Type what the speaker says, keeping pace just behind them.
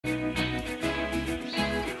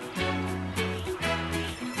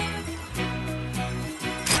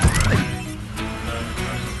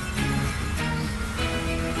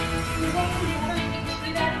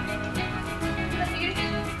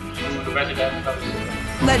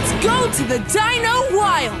Let's go to the Dino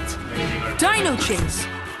Wild! Dino Chase.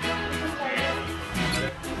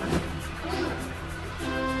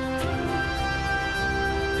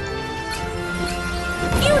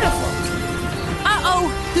 Beautiful!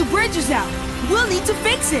 Uh-oh, the bridge is out. We'll need to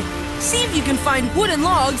fix it. See if you can find wooden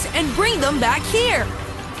logs and bring them back here.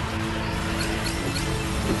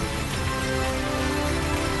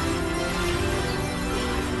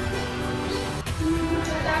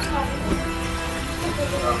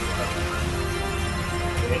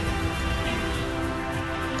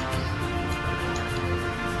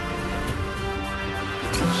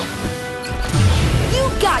 You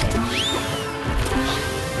got it!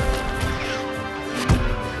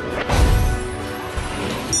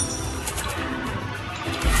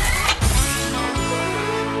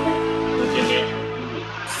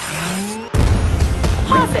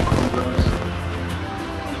 Perfect!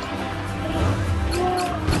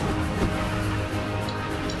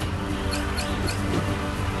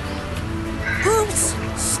 Oops!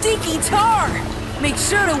 Sticky tar! Make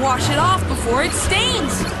sure to wash it off before it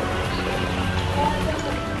stains!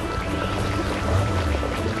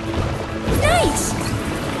 Nice!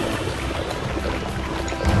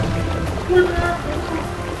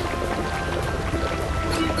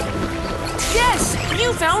 Yes!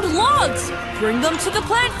 You found logs! Bring them to the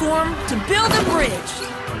platform to build a bridge.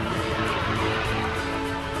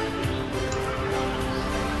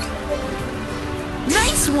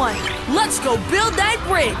 Nice one! Let's go build that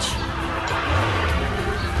bridge!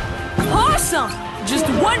 Awesome! Just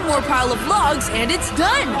one more pile of logs and it's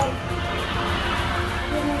done!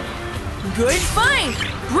 Good find!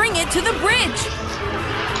 Bring it to the bridge!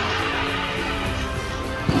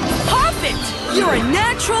 Perfect! You're a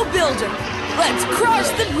natural builder! Let's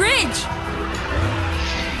cross the bridge!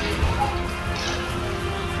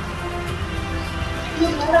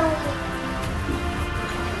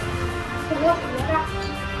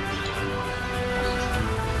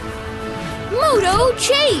 Moto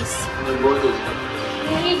Chase!